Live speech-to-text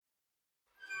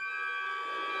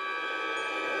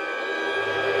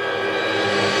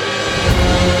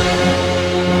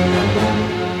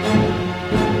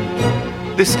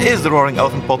This is the Roaring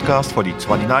Elephant podcast for the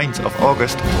 29th of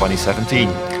August 2017.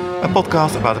 A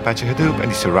podcast about Apache Hadoop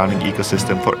and the surrounding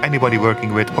ecosystem for anybody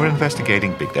working with or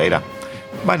investigating big data.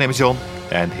 My name is Jon,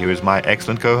 and here is my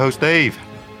excellent co-host Dave.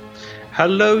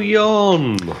 Hello,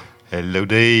 Jon. Hello,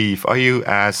 Dave. Are you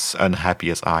as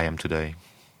unhappy as I am today?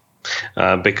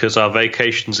 Because our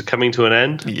vacations are coming to an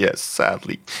end? Yes,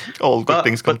 sadly. All good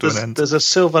things come to an end. There's a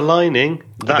silver lining.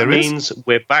 That means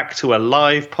we're back to a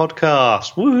live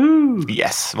podcast. Woohoo!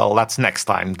 Yes, well, that's next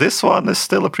time. This one is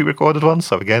still a pre-recorded one,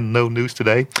 so again, no news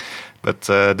today. But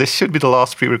this should be the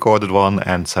last pre-recorded one,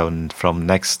 and so from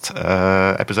next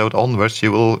episode onwards,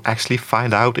 you will actually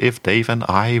find out if Dave and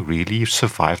I really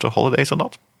survived the holidays or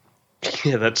not.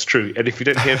 Yeah, that's true. And if you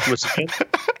don't hear from us again,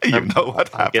 you know what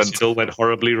happened. I guess it all went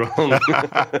horribly wrong.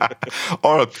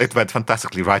 Or it went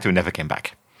fantastically right, we never came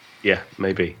back. Yeah,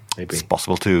 maybe. It's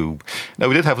possible too. Now,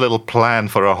 we did have a little plan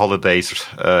for our holidays,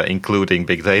 including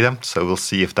big data, so we'll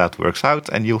see if that works out,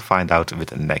 and you'll find out with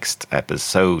the next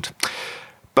episode.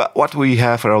 But what we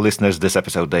have for our listeners this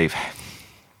episode, Dave?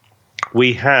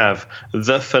 We have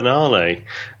the finale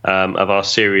of our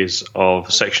series of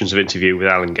sections of interview with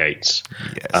Alan Gates.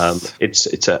 Yes.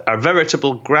 It's a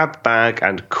veritable grab bag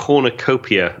and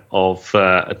cornucopia of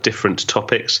different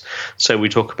topics. So we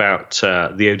talk about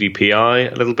the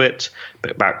ODPI a little bit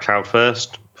about Cloud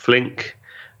First, Flink,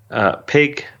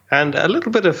 Pig, and a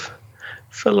little bit of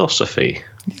philosophy.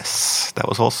 Yes, that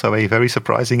was also a very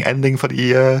surprising ending for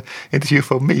the interview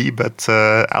for me, but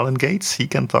Alan Gates, he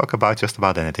can talk about just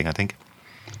about anything, I think.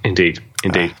 Indeed.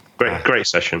 Great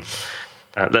session.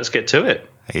 Let's get to it.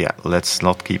 Yeah, let's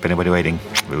not keep anybody waiting.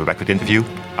 We'll be back with the interview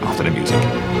after the music.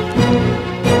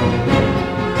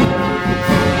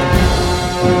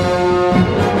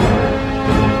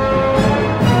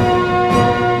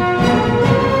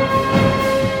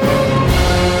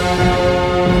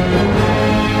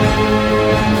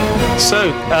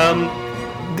 So,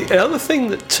 the other thing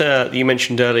that you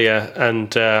mentioned earlier,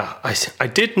 and I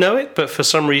did know it, but for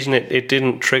some reason it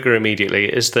didn't trigger immediately,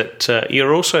 is that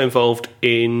you're also involved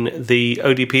in the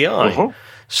ODPI. Uh-huh.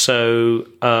 So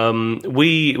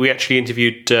we actually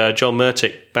interviewed John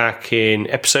Murtick back in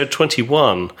episode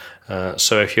 21.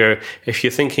 So if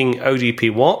you're thinking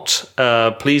ODP what,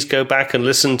 please go back and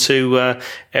listen to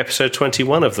episode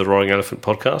 21 of the Roaring Elephant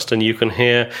podcast, and you can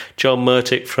hear John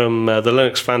Murtick from the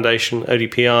Linux Foundation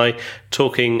ODPI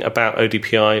talking about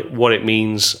ODPI, what it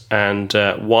means, and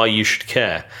why you should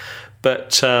care.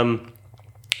 But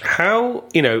how,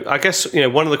 I guess,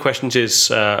 one of the questions is,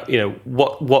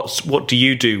 what do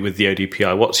you do with the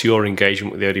ODPI? What's your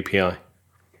engagement with the ODPI?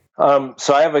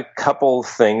 So I have a couple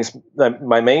things.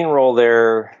 My main role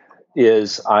there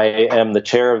is I am the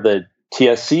chair of the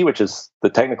TSC, which is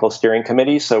the Technical Steering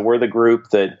Committee. So we're the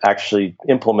group that actually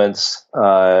implements,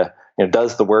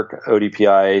 does the work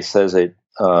ODPI says it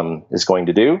is going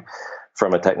to do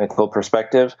from a technical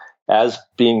perspective. As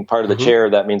being part of the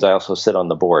chair, that means I also sit on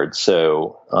the board.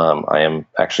 So I am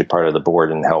actually part of the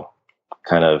board and help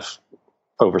kind of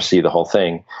oversee the whole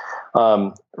thing.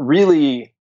 Really,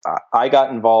 I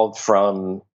got involved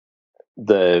from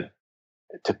as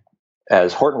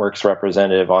Hortonworks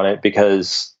representative on it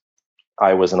because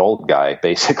I was an old guy,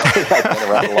 basically. I'd been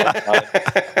around a long time.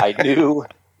 I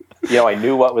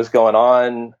knew what was going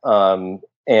on,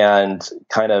 and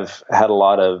kind of had a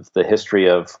lot of the history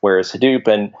of where is Hadoop.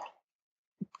 And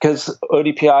because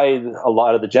ODPI, a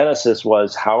lot of the genesis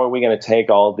was, how are we going to take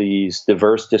all these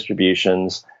diverse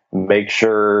distributions, make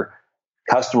sure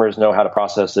customers know how to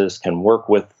process this, can work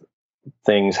with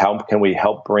things, how can we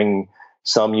help bring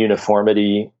some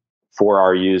uniformity for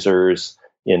our users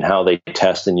in how they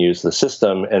test and use the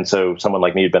system. And so someone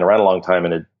like me who'd been around a long time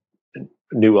and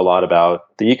knew a lot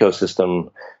about the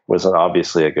ecosystem was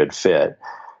obviously a good fit.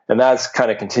 And that's kind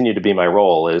of continued to be my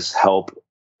role, is help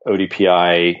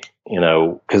ODPI,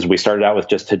 because we started out with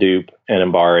just Hadoop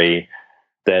and Mbari.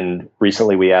 Then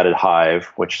recently we added Hive,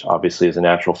 which obviously is a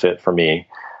natural fit for me.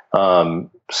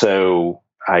 So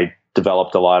I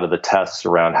developed a lot of the tests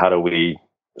around how do we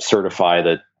certify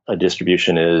that a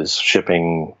distribution is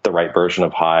shipping the right version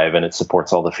of Hive and it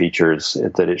supports all the features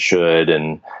that it should,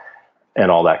 and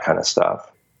all that kind of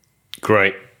stuff.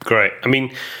 Great. I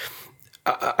mean,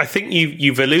 I think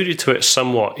you've alluded to it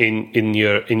somewhat in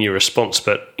your response,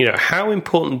 but how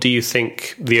important do you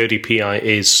think the ODPI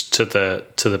is to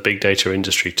the big data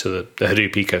industry, to the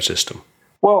Hadoop ecosystem?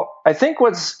 Well, I think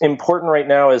what's important right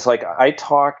now is, like, I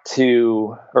talk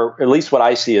to, or at least what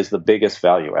I see as the biggest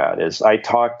value add is, I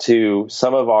talk to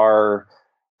some of our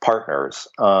partners,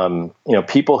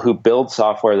 people who build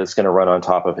software that's going to run on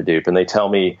top of Hadoop, and they tell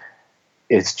me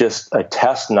it's just a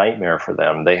test nightmare for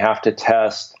them. They have to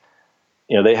test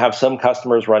they have some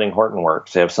customers running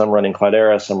Hortonworks. They have some running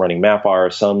Cloudera, some running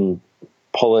MapR, some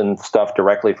pulling stuff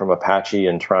directly from Apache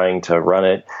and trying to run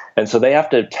it. And so they have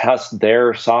to test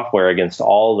their software against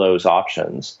all those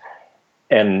options.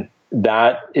 And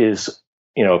that is,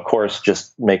 of course,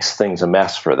 just makes things a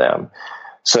mess for them.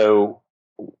 So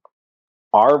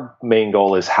our main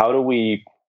goal is how do we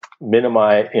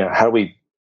minimize, how do we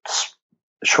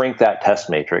shrink that test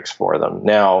matrix for them?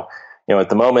 Now, at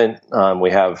the moment,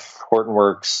 we have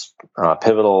Hortonworks,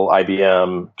 Pivotal,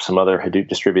 IBM, some other Hadoop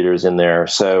distributors in there.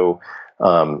 So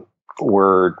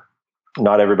we're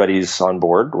not everybody's on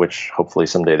board, which hopefully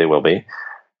someday they will be.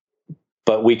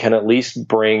 But we can at least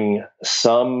bring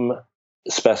some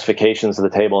specifications to the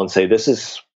table and say, this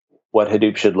is what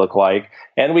Hadoop should look like.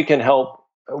 And we can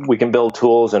build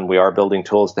tools, and we are building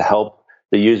tools to help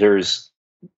the users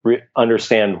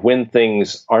understand when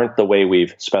things aren't the way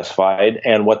we've specified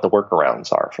and what the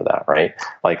workarounds are for that, right?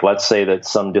 Like, let's say that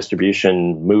some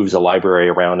distribution moves a library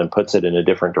around and puts it in a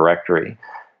different directory.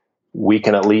 We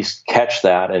can at least catch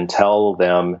that and tell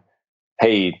them,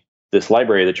 hey, this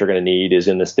library that you're going to need is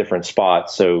in this different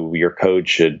spot, so your code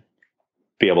should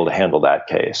be able to handle that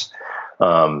case.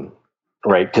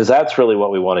 Right? Because that's really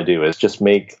what we want to do, is just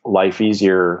make life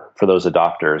easier for those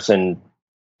adopters. And,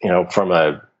 from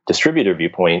a distributor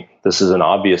viewpoint, this is an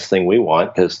obvious thing we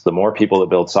want, because the more people that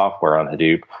build software on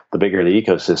Hadoop, the bigger the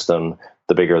ecosystem,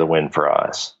 the bigger the win for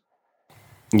us.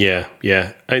 Yeah.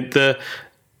 The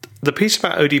piece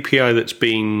about ODPI that's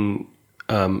been,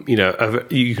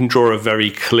 you can draw a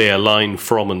very clear line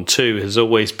from and to, has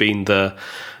always been the,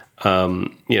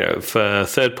 for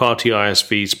third-party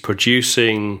ISVs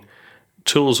producing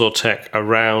tools or tech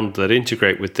around that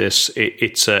integrate with this,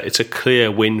 it's a clear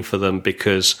win for them,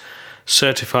 because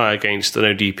certify against an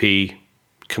ODP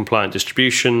compliant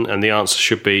distribution, and the answer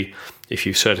should be, if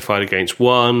you've certified against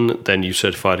one, then you've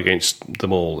certified against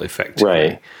them all effectively.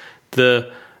 Right.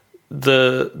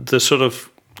 The sort of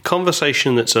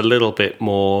conversation that's a little bit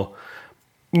more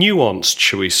nuanced,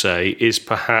 shall we say, is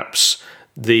perhaps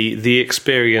the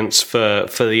experience for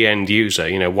the end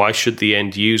user. Why should the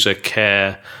end user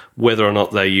care whether or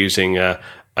not they're using an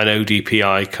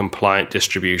ODPI compliant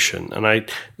distribution? And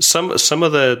some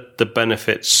of the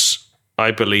benefits,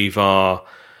 I believe, are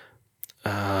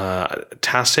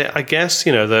tacit, I guess.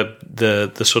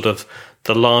 The sort of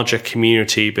the larger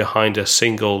community behind a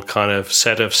single kind of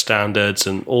set of standards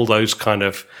and all those kind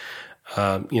of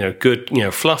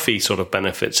good, fluffy sort of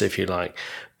benefits, if you like.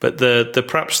 But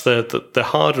perhaps the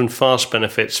hard and fast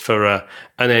benefits for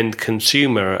an end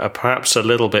consumer are perhaps a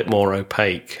little bit more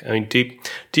opaque. I mean,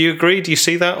 do you agree? Do you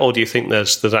see that, or do you think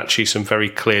there's actually some very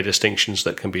clear distinctions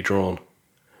that can be drawn?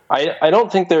 I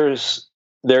don't think there is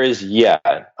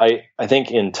yet. I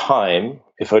think in time,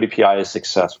 if ODPI is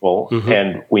successful, mm-hmm.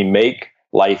 and we make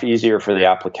life easier for the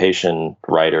application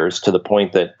writers to the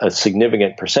point that a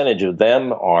significant percentage of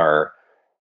them are,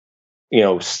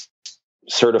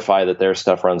 certify that their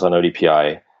stuff runs on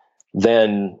ODPI,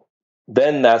 then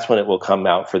that's when it will come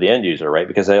out for the end user, right?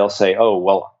 Because they'll say, oh,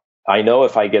 well, I know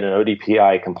if I get an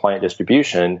ODPI compliant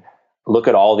distribution, look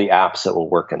at all the apps that will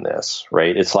work in this,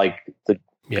 right? It's like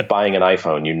buying an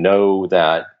iPhone. You know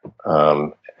that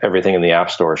everything in the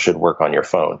App Store should work on your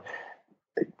phone.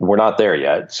 We're not there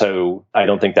yet, so I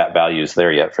don't think that value is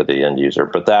there yet for the end user,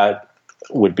 but that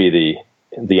would be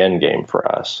the end game for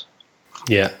us.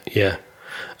 Yeah.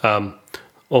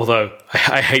 Although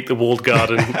I hate the walled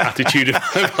garden attitude of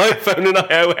iPhone and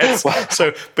iOS.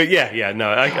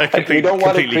 I completely. We don't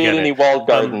want to create any walled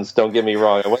gardens. Don't get me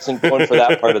wrong. I wasn't going for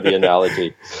that part of the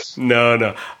analogy.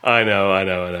 No. I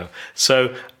know.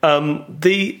 So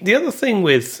the other thing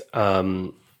with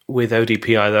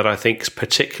ODPI that I think is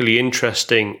particularly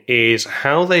interesting is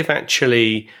how they've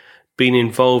actually been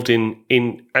involved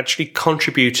in actually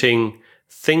contributing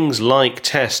things like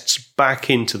tests back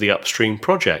into the upstream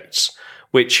projects,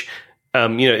 which,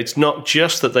 it's not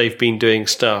just that they've been doing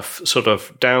stuff sort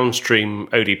of downstream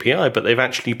ODPI, but they've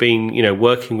actually been,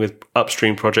 working with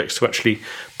upstream projects to actually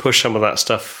push some of that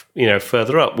stuff,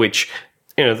 further up, which,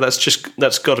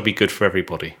 that's got to be good for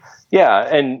everybody. Yeah,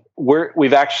 and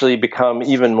we've actually become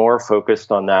even more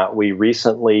focused on that. We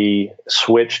recently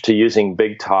switched to using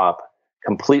BigTop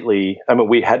completely. I mean,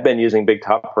 we had been using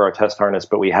BigTop for our test harness,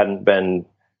 but we'd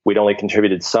only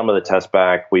contributed some of the tests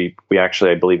back. We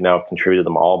actually, I believe, now contributed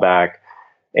them all back.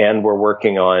 And we're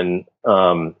working on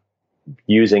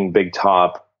using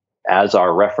BigTop as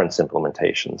our reference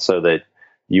implementation, so that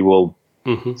you will,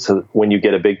 mm-hmm. so when you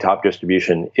get a BigTop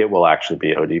distribution, it will actually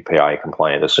be ODPI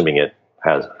compliant, assuming it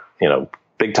has,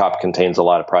 BigTop contains a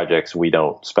lot of projects we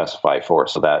don't specify for,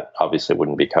 so that obviously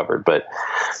wouldn't be covered. But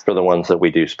for the ones that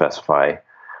we do specify,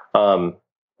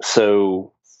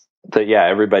 so that, yeah,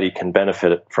 everybody can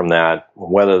benefit from that,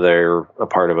 whether they're a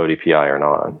part of ODPI or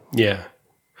not. Yeah.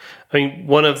 I mean,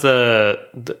 one of the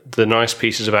nice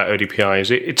pieces about ODPI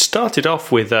is it started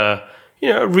off with a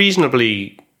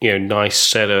reasonably nice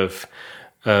set of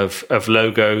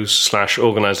logos /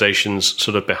 organizations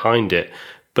sort of behind it.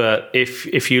 But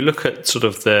if you look at sort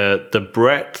of the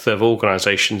breadth of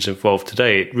organizations involved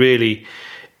today, it really,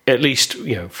 at least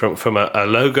from a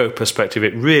logo perspective,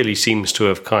 it really seems to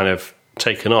have kind of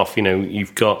taken off.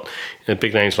 You've got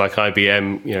big names like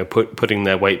IBM, putting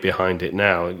their weight behind it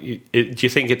now. Do you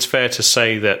think it's fair to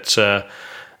say that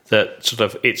that sort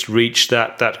of it's reached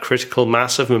that critical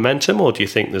mass of momentum, or do you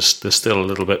think there's still a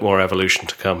little bit more evolution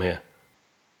to come here?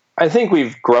 I think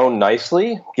we've grown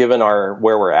nicely given where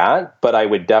we're at, but I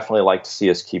would definitely like to see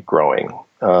us keep growing.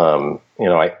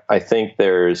 I think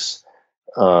there's,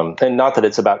 and not that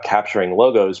it's about capturing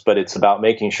logos, but it's about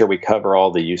making sure we cover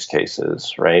all the use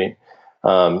cases, right?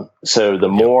 So the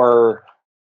more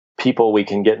people we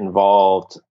can get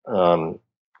involved,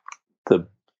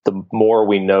 the more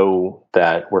we know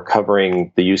that we're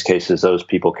covering the use cases those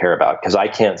people care about. Because I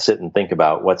can't sit and think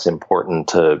about what's important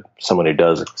to someone who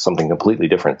does something completely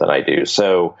different than I do.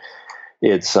 So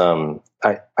it's I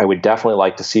would definitely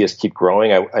like to see us keep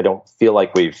growing. I don't feel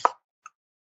like we've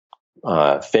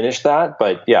finished that,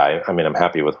 but yeah, I mean, I'm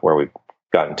happy with where we've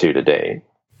gotten to today.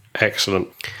 Excellent.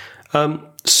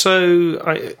 So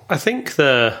I think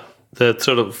the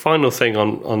sort of final thing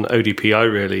on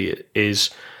ODPI really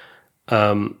is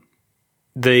the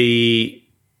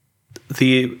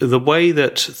way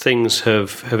that things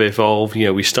have evolved.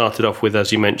 We started off with,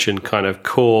 as you mentioned, kind of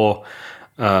core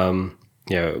HDFS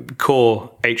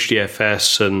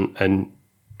and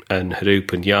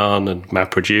Hadoop and Yarn and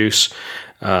MapReduce.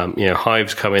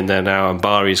 Hive's come in there now, and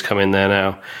Bari's come in there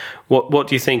now. What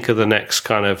do you think are the next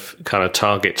kind of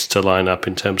targets to line up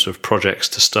in terms of projects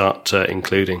to start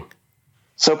including?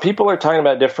 So people are talking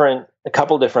about a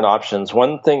couple different options.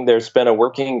 One thing, there's been a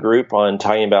working group on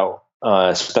talking about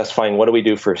specifying what do we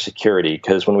do for security,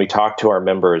 because when we talk to our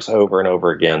members over and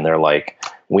over again, they're like,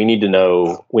 we need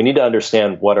to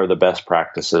understand what are the best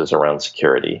practices around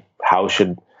security.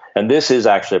 And this is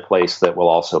actually a place that will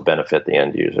also benefit the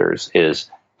end users,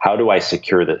 is how do I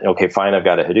secure that? Okay, fine, I've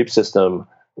got a Hadoop system.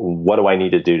 What do I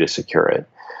need to do to secure it?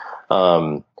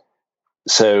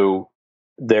 So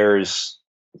there's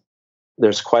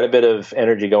quite a bit of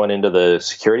energy going into the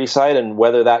security side, and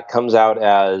whether that comes out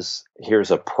as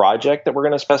here's a project that we're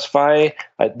going to specify,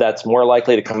 that's more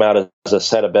likely to come out as a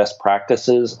set of best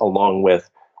practices along with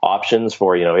options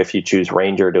for, if you choose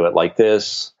Ranger, do it like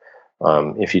this.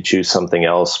 If you choose something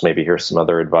else, maybe here's some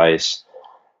other advice.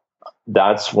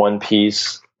 That's one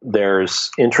piece.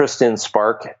 There's interest in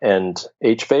Spark and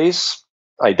HBase.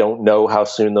 I don't know how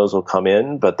soon those will come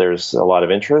in, but there's a lot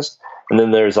of interest. And then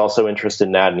there's also interest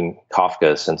in adding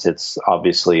Kafka, since it's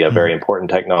obviously a very important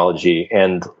technology.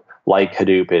 And like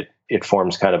Hadoop, it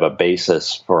forms kind of a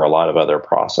basis for a lot of other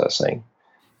processing.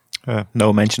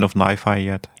 No mention of NiFi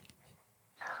yet.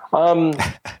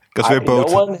 Because we're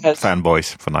both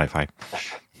fanboys for NiFi.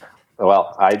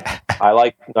 Well, I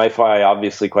like NiFi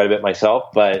obviously quite a bit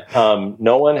myself, but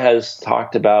no one has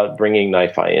talked about bringing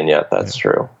NiFi in yet. That's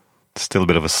true. Still a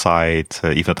bit of a side.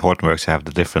 Even at Hortonworks, you have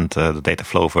the different the data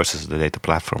flow versus the data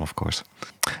platform, of course.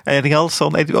 Anything else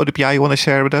on ODPI you want to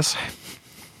share with us?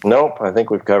 Nope, I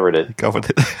think we've covered it.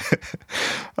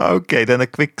 Okay, then a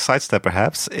quick sidestep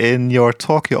perhaps. In your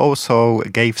talk, you also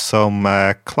gave some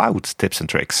cloud tips and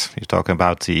tricks. You're talking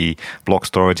about the block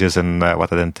storages and what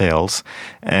that entails.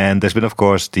 And there's been, of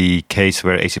course, the case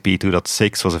where HTTP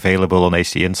 2.6 was available on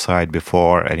HT Insight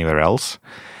before anywhere else.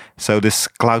 So this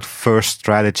cloud-first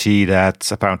strategy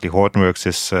that apparently Hortonworks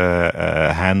is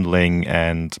handling,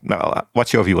 and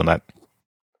what's your view on that?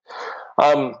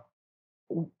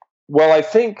 Well, I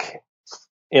think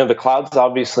the cloud's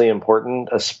obviously important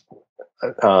to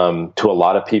a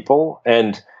lot of people,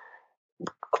 and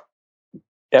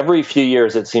every few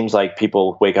years it seems like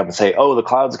people wake up and say, "Oh, the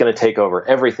cloud's going to take over.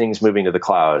 Everything's moving to the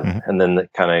cloud," and then the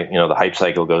hype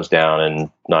cycle goes down, and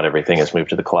not everything has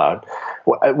moved to the cloud.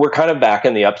 We're kind of back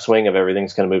in the upswing of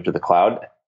everything's going to move to the cloud.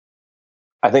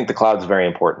 I think the cloud's very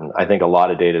important. I think a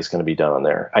lot of data is going to be done on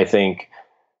there. I think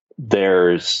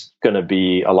there's going to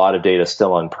be a lot of data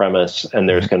still on premise, and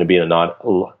there's going to be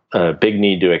a big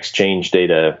need to exchange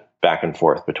data back and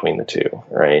forth between the two,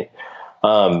 right?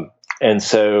 And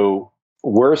so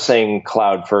we're saying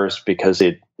cloud first because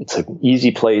it's an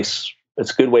easy place.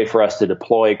 It's a good way for us to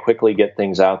deploy, quickly get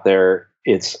things out there.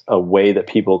 It's a way that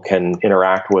people can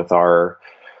interact with our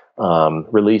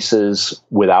releases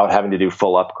without having to do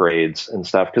full upgrades and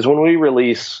stuff. Because when we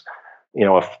release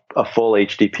a full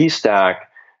HDP stack,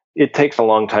 it takes a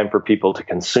long time for people to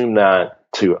consume that,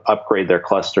 to upgrade their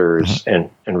clusters and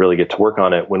really get to work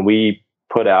on it. When we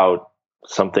put out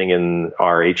something in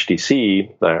our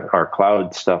HDC, our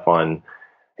cloud stuff on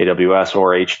AWS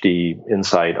or HD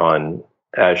Insight on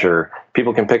Azure,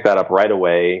 people can pick that up right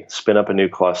away, spin up a new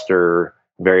cluster,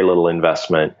 very little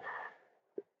investment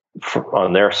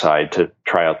on their side to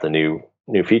try out the new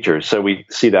features. So we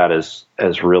see that as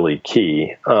really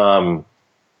key.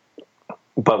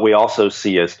 But we also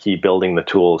see as key building the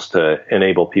tools to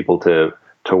enable people to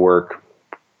work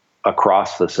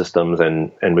across the systems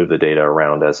and move the data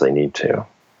around as they need to.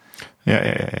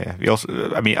 Yeah. We also,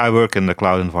 I work in the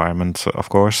cloud environment, of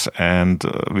course, and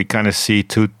we kind of see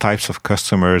two types of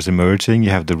customers emerging. You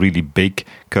have the really big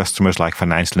customers like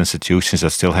financial institutions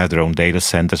that still have their own data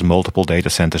centers, multiple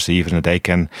data centers even, and they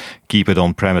can keep it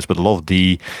on premise. But a lot of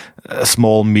the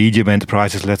small, medium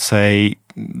enterprises, let's say,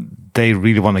 they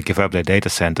really want to give up their data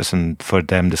centers, and for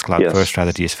them, this cloud-first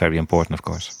strategy is very important, of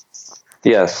course.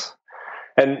 Yes.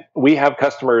 And we have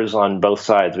customers on both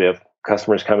sides. We have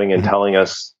customers coming and telling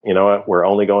us, you know what, we're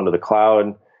only going to the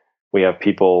cloud. We have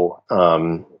people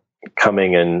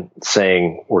coming and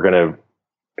saying we're going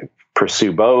to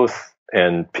pursue both,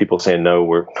 and people saying no,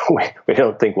 we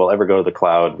don't think we'll ever go to the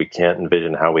cloud. We can't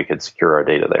envision how we could secure our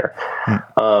data there.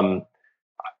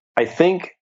 I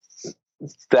think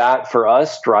that for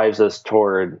us drives us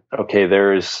toward, okay,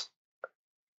 there's,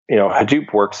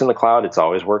 Hadoop works in the cloud. It's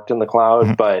always worked in the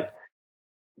cloud, but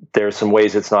there's some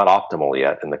ways it's not optimal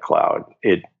yet in the cloud.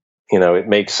 It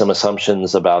makes some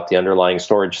assumptions about the underlying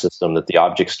storage system that the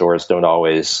object stores don't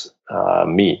always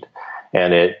meet.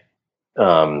 And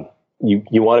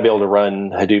you want to be able to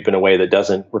run Hadoop in a way that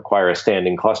doesn't require a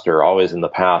standing cluster. Always in the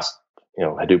past,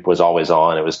 Hadoop was always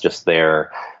on. It was just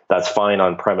there. That's fine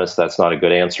on premise. That's not a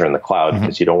good answer in the cloud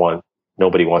because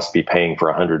nobody wants to be paying for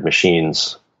 100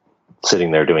 machines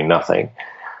sitting there doing nothing,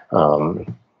 or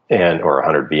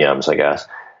 100 VMs, I guess.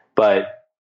 But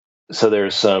so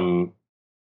there's some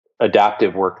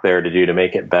adaptive work there to do to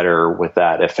make it better with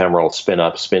that ephemeral spin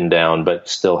up, spin down, but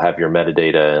still have your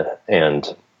metadata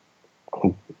and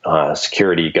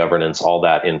security governance, all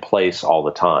that in place all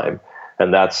the time.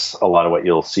 And that's a lot of what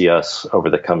you'll see us over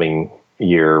the coming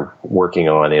year working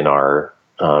on in our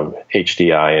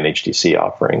HDI and HDC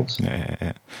offerings.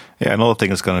 Yeah. Another thing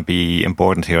that's going to be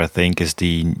important here, I think, is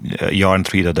the Yarn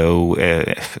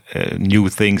 3.0 new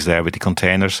things there with the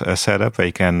containers setup. Where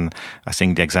you can, I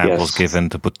think the example was given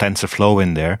to put TensorFlow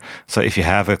in there. So if you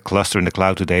have a cluster in the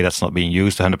cloud today that's not being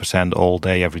used 100% all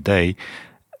day, every day,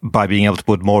 by being able to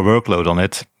put more workload on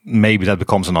it, maybe that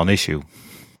becomes a non-issue.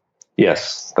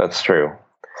 Yes, that's true.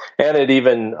 And it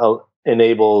even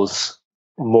enables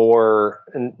more,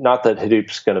 not that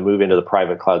Hadoop's going to move into the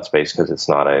private cloud space, because it's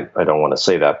not, I don't want to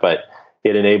say that, but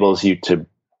it enables you to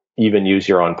even use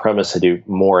your on-premise Hadoop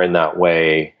more in that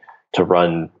way to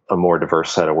run a more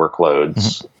diverse set of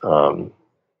workloads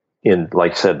in,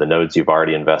 like I said, the nodes you've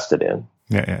already invested in.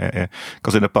 Yeah.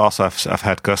 Because in the past, I've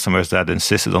had customers that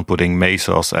insisted on putting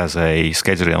Mesos as a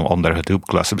scheduler on their Hadoop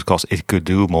cluster because it could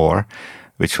do more,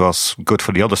 which was good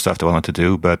for the other stuff they wanted to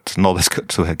do, but not as good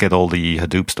to get all the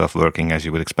Hadoop stuff working as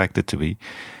you would expect it to be.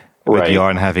 Right. With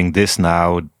Yarn having this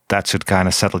now, that should kind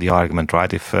of settle the argument,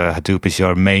 right? If Hadoop is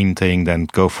your main thing, then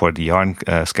go for the Yarn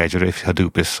scheduler. If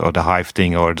Hadoop is, or the Hive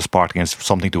thing, or the Spark is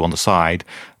something to do on the side,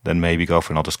 then maybe go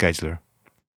for another scheduler.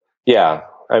 Yeah,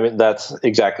 I mean, that's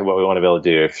exactly what we want to be able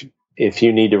to do. If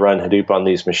you need to run Hadoop on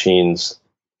these machines,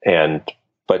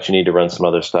 but you need to run some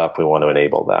other stuff, we want to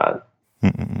enable that.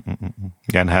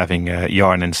 And having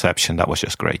Yarn Inception, that was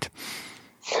just great.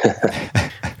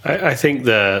 I think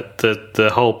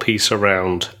the whole piece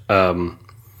around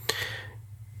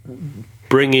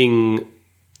bringing,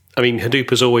 I mean, Hadoop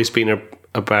has always been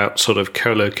about sort of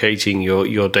co-locating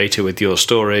your data with your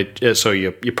storage, so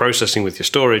your processing with your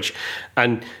storage,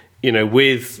 and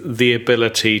with the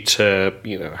ability to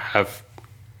have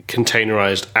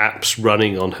containerized apps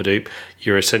running on Hadoop,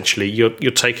 you're essentially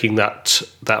you're taking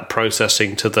that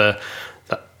processing to the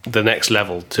next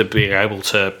level, to be able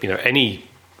to any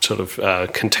sort of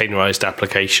containerized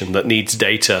application that needs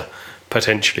data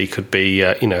potentially could be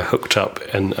hooked up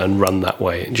and run that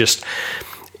way.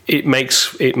 It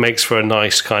makes for a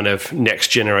nice kind of next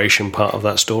generation part of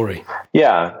that story.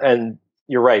 Yeah, and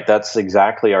you're right. That's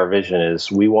exactly our vision.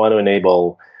 Is we want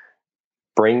to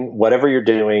bring whatever you're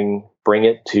doing, bring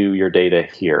it to your data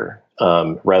here,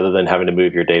 rather than having to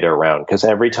move your data around. Because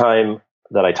every time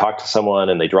that I talk to someone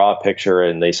and they draw a picture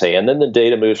and they say, and then the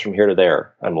data moves from here to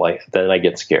there, then I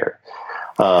get scared.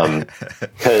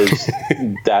 Because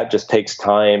that just takes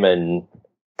time and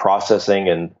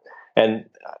processing. And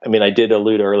I mean, I did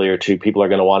allude earlier to people are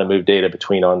going to want to move data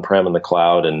between on-prem and the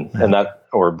cloud, and that,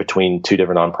 or between two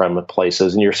different on-prem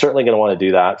places. And you're certainly going to want to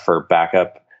do that for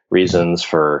backup reasons,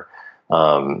 for,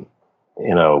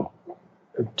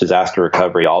 disaster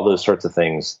recovery, all those sorts of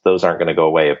things. Those aren't going to go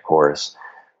away, of course.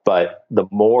 But the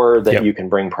more that you can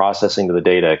bring processing to the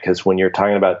data, because when you're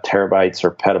talking about terabytes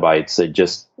or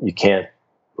petabytes, you can't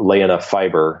lay enough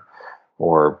fiber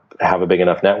or have a big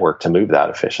enough network to move that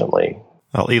efficiently.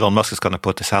 Well, Elon Musk is going to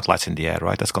put the satellites in the air,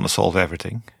 right? That's going to solve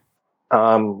everything.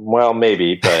 Well,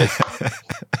 maybe, but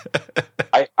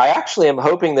I actually am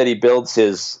hoping that he builds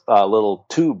his little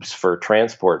tubes for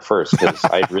transport first, because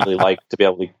I'd really like to be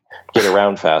able to get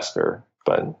around faster.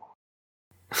 But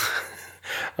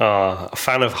a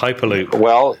fan of Hyperloop.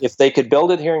 Well, if they could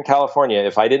build it here in California,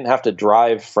 if I didn't have to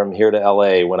drive from here to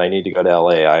LA when I need to go to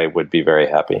LA, I would be very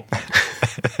happy.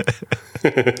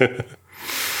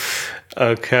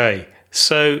 Okay,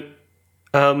 so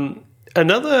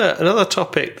another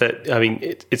topic that, I mean,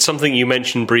 it's something you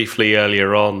mentioned briefly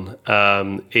earlier on,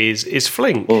 is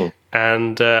Flink.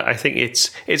 And I think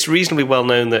it's reasonably well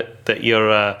known that you're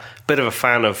a bit of a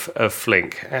fan of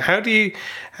Flink. How do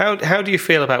you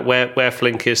feel about where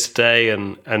Flink is today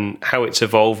and how it's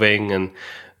evolving? And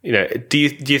do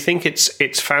you think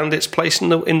it's found its place in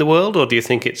the world, or do you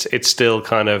think it's still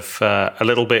kind of a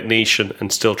little bit niche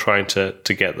and still trying to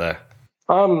get there?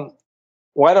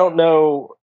 Well, I don't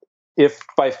know if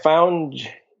by found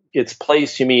its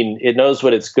place, you mean it knows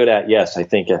what it's good at. Yes, I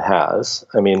think it has.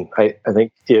 I mean, I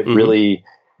think it really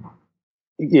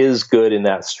is good in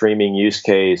that streaming use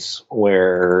case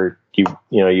where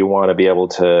you want to be able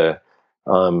to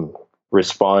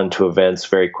respond to events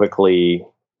very quickly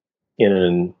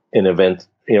in an event,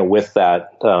 with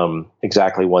that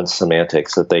exactly once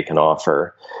semantics that they can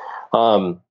offer.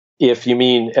 If you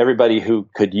mean everybody who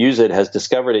could use it has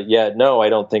discovered it yet, no, I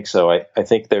don't think so. I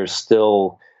think there's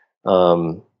still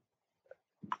an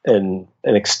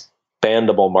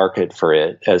expandable market for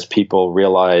it as people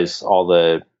realize all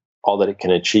that it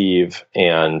can achieve,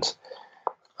 and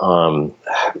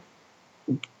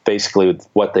basically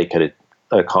what they could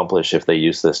accomplish if they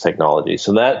use this technology.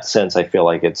 So in that sense, I feel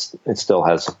like it still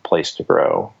has a place to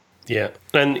grow. Yeah,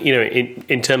 and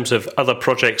in terms of other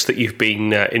projects that you've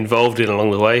been involved in along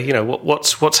the way,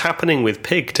 what's happening with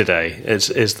Pig today?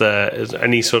 Is there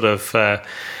any sort of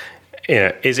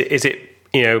is it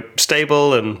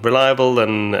stable and reliable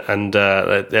and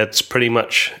that's pretty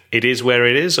much it is where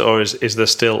it is, or is there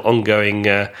still ongoing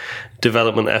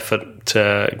development effort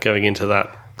going into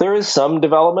that? There is some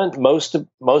development.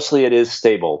 Mostly it is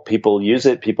stable. People use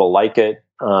it. People like it.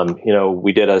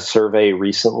 We did a survey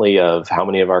recently of how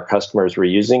many of our customers were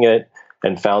using it,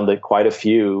 and found that quite a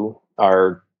few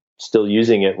are still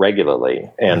using it regularly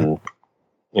and,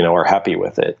 are happy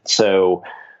with it. So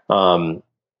a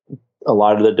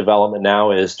lot of the development now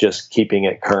is just keeping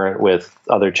it current with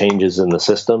other changes in the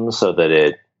system so that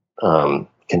it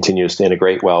continues to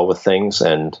integrate well with things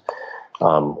and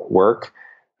work.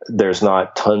 There's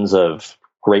not tons of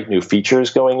great new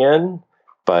features going in,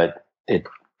 but it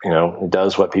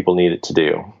does what people need it to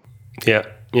do. Yeah.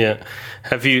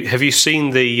 Have you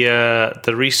seen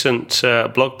the recent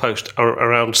blog post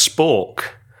around Spork,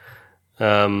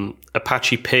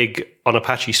 Apache Pig on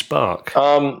Apache Spark?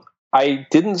 I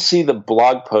didn't see the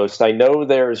blog post. I know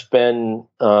there's been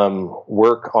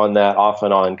work on that off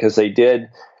and on, because they did,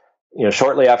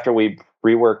 shortly after we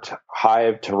reworked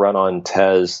Hive to run on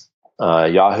Tez,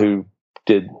 Yahoo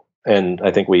did, and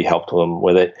I think we helped them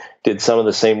with it, did some of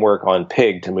the same work on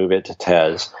Pig to move it to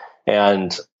Tez.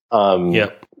 And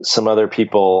some other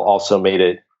people also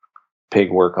made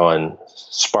Pig work on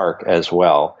Spark as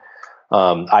well.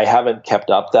 I haven't kept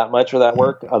up that much with that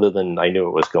work, other than I knew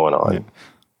it was going on. Yeah.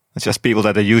 It's just people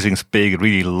that are using Pig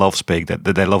really love Pig, that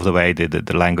they love the way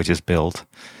the language is built.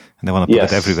 And they want to put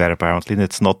it everywhere, apparently. And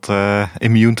it's not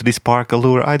immune to the Spark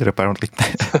allure either, apparently.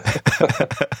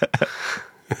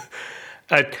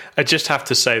 I just have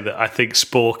to say that I think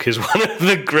Spork is one of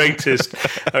the greatest.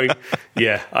 I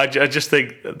mean, I just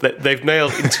think that they've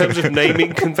nailed, in terms of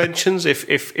naming conventions,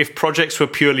 if projects were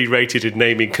purely rated in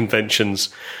naming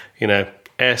conventions,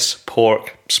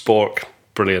 Pork, Spork,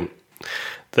 brilliant.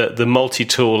 The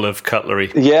multi-tool of cutlery.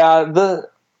 Yeah,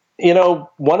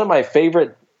 one of my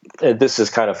favorite, this is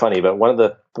kind of funny, but one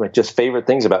of my just favorite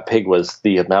things about Pig was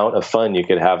the amount of fun you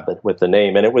could have with the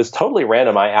name. And it was totally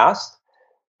random. I asked,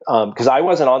 because I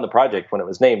wasn't on the project when it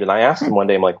was named, and I asked them one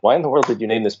day, I'm like, why in the world did you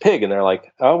name this Pig? And they're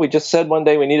like, oh, we just said one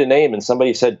day we need a name, and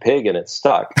somebody said Pig, and it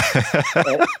stuck.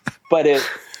 But it,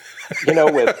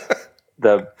 with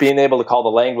the being able to call the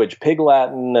language Pig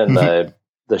Latin and the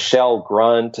the shell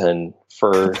grunt, and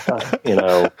for it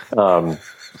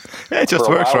just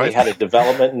for a works, while, right? we had a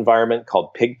development environment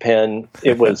called Pigpen.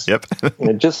 It was Yep.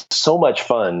 just so much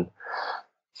fun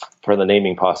for the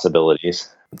naming possibilities.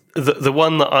 The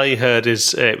one that I heard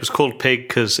is it was called Pig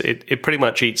because it pretty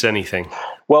much eats anything.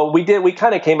 Well, we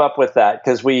kind of came up with that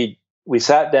because we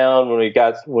sat down when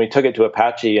we took it to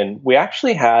Apache, and we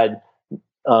actually had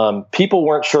people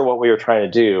weren't sure what we were trying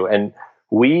to do, and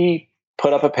we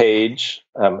put up a page.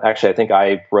 Actually, I think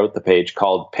I wrote the page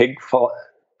called Pig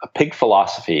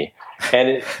Philosophy,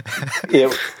 and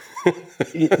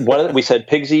we said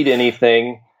pigs eat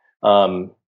anything.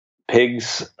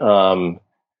 Pigs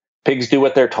do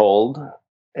what they're told.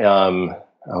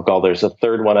 There's a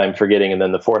third one I'm forgetting, and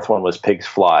then the fourth one was pigs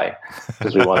fly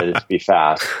because we wanted it to be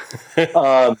fast.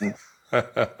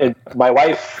 And my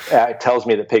wife tells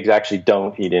me that pigs actually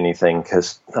don't eat anything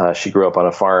because she grew up on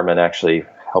a farm and actually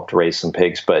helped raise some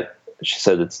pigs, but she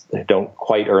said they don't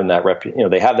quite earn that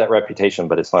they have that reputation,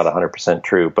 but it's not 100%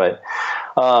 true. But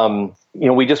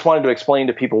we just wanted to explain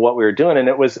to people what we were doing, and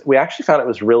we actually found it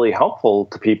was really helpful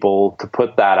to people to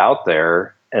put that out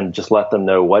there and just let them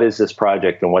know what is this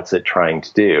project and what's it trying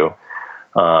to do,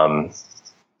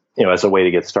 as a way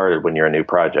to get started when you're a new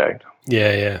project.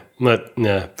 Yeah.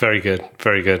 Very good,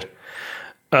 very good.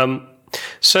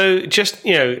 So just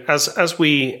as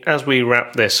we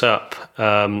wrap this up,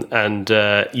 and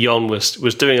Jon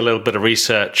was doing a little bit of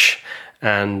research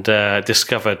and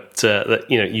discovered that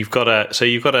you've got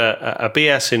a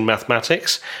BS in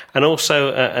mathematics and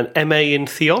also an MA in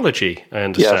theology. I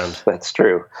understand. Yes, that's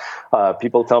true.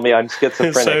 People tell me I'm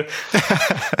schizophrenic.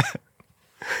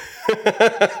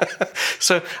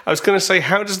 So I was going to say,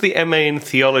 how does the MA in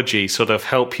theology sort of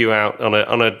help you out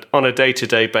on a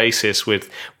day-to-day basis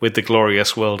with the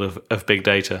glorious world of big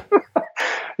data?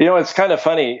 It's kind of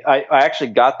funny. I actually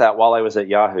got that while I was at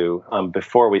Yahoo,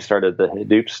 before we started the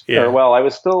Hadoop. Yeah. I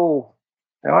was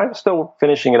still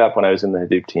finishing it up when I was in the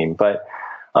Hadoop team. But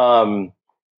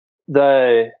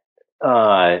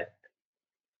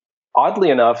oddly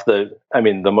enough,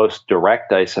 the most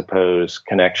direct, I suppose,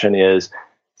 connection is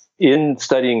in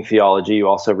studying theology. You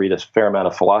also read a fair amount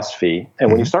of philosophy,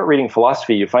 and when you start reading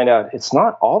philosophy, you find out it's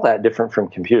not all that different from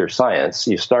computer science.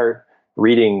 You start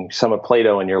reading some of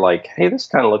Plato, and you're like, "Hey, this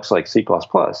kind of looks like C++."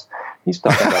 He's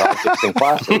talking about objects and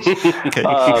classes.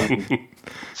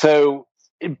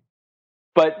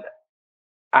 But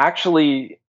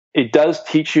actually, it does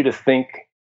teach you to think.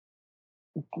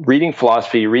 Reading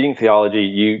philosophy, reading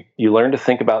theology, you learn to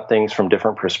think about things from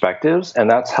different perspectives,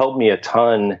 and that's helped me a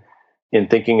ton in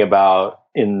thinking about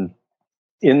in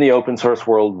the open source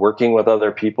world, working with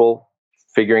other people,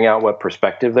 figuring out what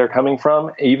perspective they're coming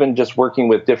from, even just working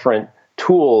with different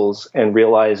tools and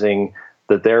realizing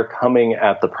that they're coming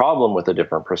at the problem with a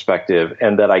different perspective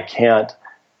and that I can't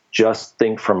just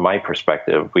think from my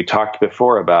perspective. We talked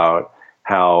before about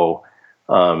how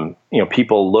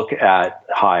people look at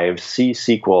Hive, see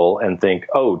SQL, and think,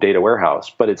 oh, data warehouse,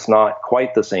 but it's not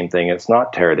quite the same thing. It's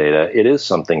not Teradata. It is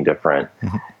something different.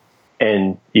 Mm-hmm.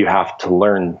 And you have to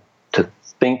learn to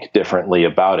think differently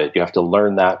about it. You have to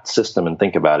learn that system and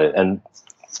think about it. And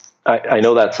I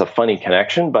know that's a funny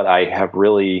connection, but I have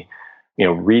really,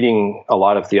 reading a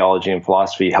lot of theology and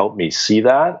philosophy helped me see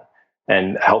that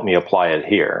and helped me apply it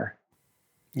here.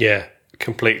 Yeah,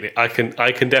 completely. I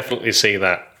can definitely see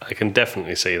that.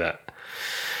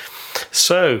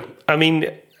 So,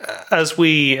 as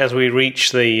we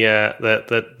reach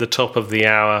the top of the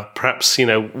hour, perhaps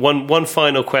one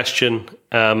final question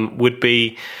would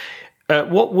be,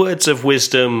 what words of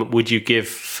wisdom would you give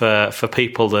for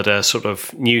people that are sort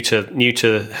of new to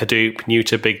Hadoop, new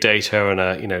to big data, and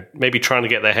are maybe trying to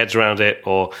get their heads around it,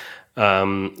 or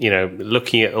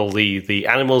looking at all the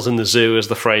animals in the zoo, as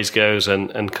the phrase goes,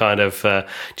 and kind of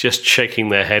just shaking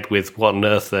their head with what on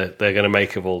earth they're going to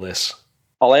make of all this?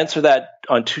 I'll answer that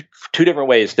on two different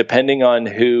ways, depending on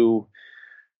who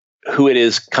it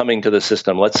is coming to the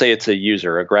system. Let's say it's a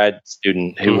user, a grad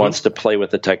student who wants to play with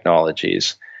the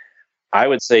technologies. I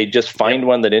would say just find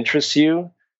one that interests you,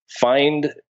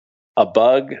 find a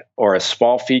bug or a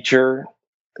small feature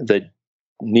that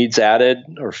needs added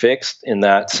or fixed in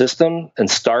that system and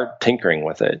start tinkering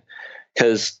with it.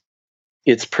 Because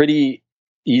it's pretty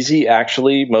easy,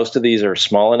 actually. Most of these are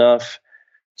small enough.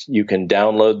 You can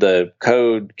download the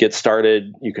code, get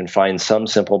started. You can find some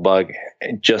simple bug,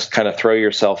 and just kind of throw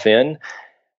yourself in.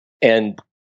 And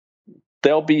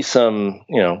there'll be some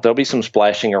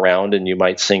splashing around, and you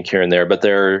might sink here and there, but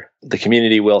the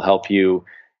community will help you,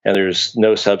 and there's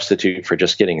no substitute for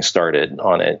just getting started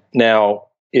on it. Now,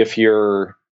 if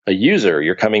you're a user.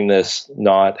 You're coming this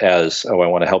not as, oh, I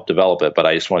want to help develop it, but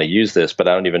I just want to use this, but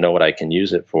I don't even know what I can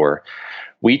use it for.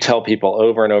 We tell people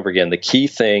over and over again, the key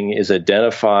thing is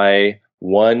identify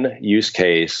one use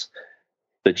case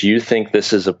that you think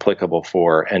this is applicable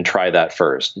for and try that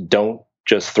first. Don't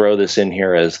just throw this in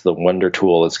here as the wonder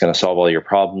tool that's going to solve all your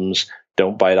problems.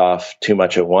 Don't bite off too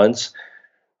much at once.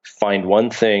 Find one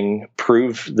thing,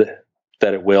 prove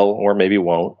that it will or maybe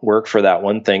won't work for that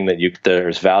one thing that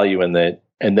there's value in it,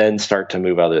 and then start to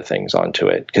move other things onto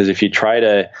it. Because if you try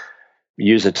to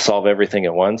use it to solve everything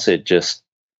at once,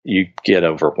 you get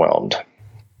overwhelmed.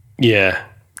 Yeah,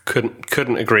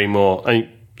 couldn't agree more.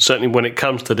 Certainly when it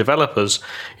comes to developers,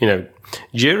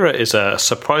 Jira is a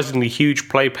surprisingly huge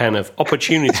playpen of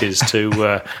opportunities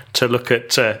to look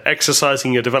at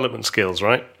exercising your development skills,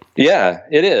 right? Yeah,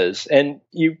 it is. And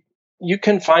you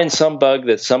can find some bug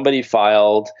that somebody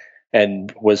filed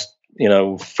and was,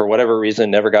 for whatever reason,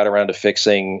 never got around to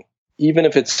fixing, even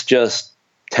if it's just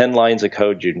 10 lines of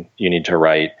code you need to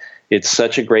write. It's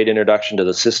such a great introduction to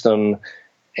the system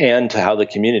and to how the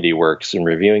community works and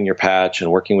reviewing your patch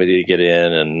and working with you to get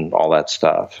in and all that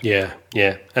stuff. Yeah.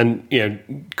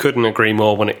 And, couldn't agree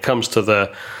more when it comes to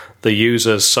the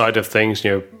users side of things,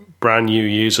 brand new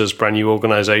users, brand new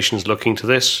organizations looking to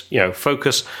this,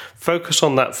 focus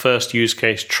on that first use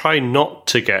case. Try not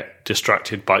to get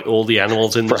distracted by all the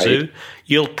animals in the zoo.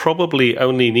 You'll probably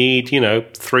only need,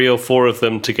 3 or 4 of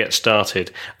them to get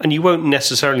started. And you won't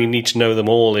necessarily need to know them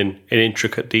all in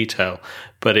intricate detail.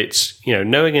 But it's,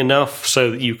 knowing enough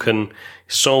so that you can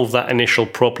solve that initial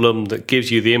problem that gives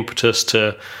you the impetus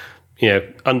to,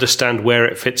 understand where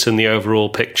it fits in the overall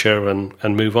picture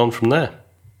and move on from there.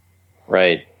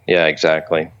 Right. Yeah,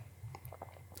 exactly.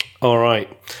 All right.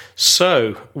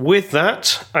 So with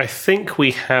that, I think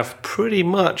we have pretty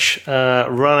much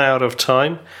run out of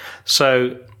time.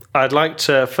 So I'd like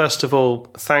to, first of all,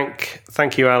 thank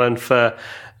you, Alan, for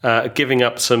giving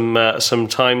up some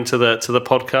time to the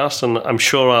podcast, and I'm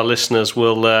sure our listeners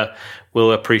will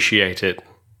appreciate it.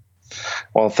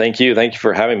 Well, thank you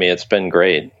for having me. It's been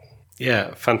great.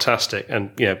 Yeah, fantastic, and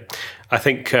I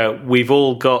think we've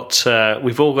all got a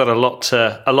lot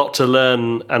to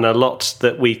learn and a lot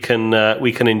that we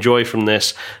can enjoy from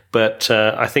this. But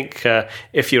I think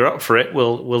if you're up for it,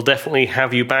 we'll definitely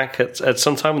have you back at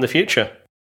some time in the future.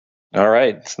 All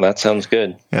right. That sounds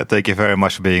good. Yeah, thank you very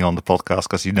much for being on the podcast,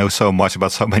 because you know so much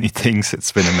about so many things.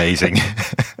 It's been amazing.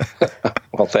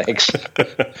 Well, thanks.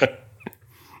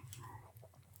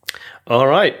 All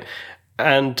right.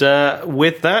 And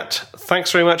with that,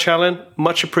 thanks very much, Alan.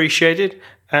 Much appreciated.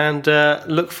 And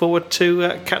look forward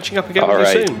to catching up again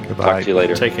with you soon. Goodbye. Talk to you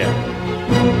later. Take care.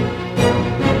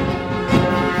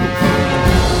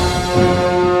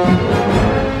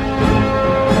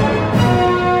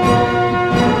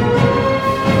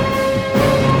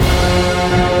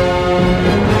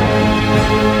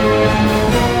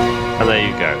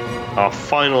 Our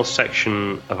final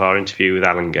section of our interview with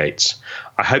Alan Gates.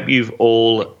 I hope you've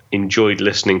all enjoyed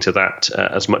listening to that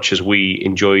as much as we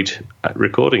enjoyed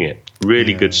recording it.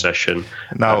 Really good session.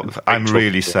 Now, I'm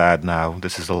really sad now.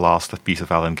 This is the last piece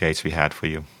of Alan Gates we had for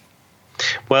you.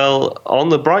 Well, on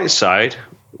the bright side,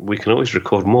 we can always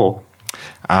record more.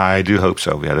 I do hope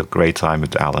so. We had a great time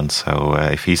with Alan, so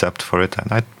if he's up for it,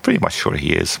 and I'm pretty much sure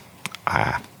he is,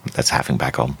 let's have him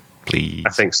back on, please.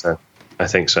 I think so.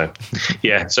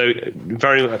 Yeah, so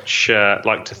very much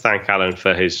like to thank Alan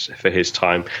for his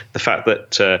time. The fact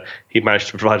that he managed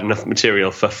to provide enough material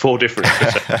for 4 different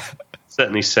episodes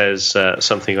certainly says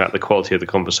something about the quality of the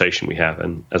conversation we have.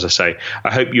 And as I say,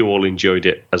 I hope you all enjoyed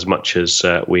it as much as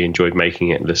we enjoyed making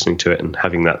it, listening to it, and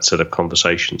having that sort of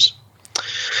conversations.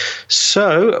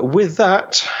 So with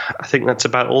that, I think that's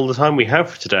about all the time we have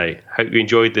for today. Hope you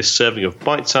enjoyed this serving of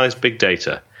bite-sized big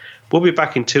data. We'll be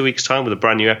back in 2 weeks' time with a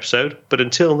brand new episode, but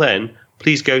until then,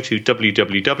 please go to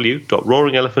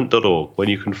www.roaringelephant.org, where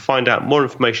you can find out more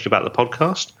information about the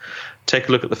podcast, take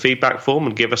a look at the feedback form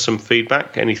and give us some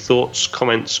feedback, any thoughts,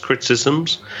 comments,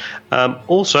 criticisms.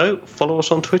 Also, follow us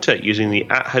on Twitter using the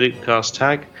 @HadoopCast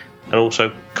tag, and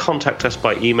also contact us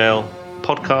by email,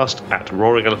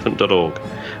 podcast@roaringelephant.org.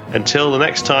 Until the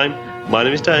next time, my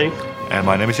name is Dave. And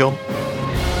my name is John.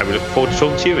 And we look forward to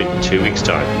talking to you in 2 weeks'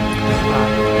 time.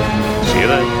 See you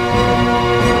then.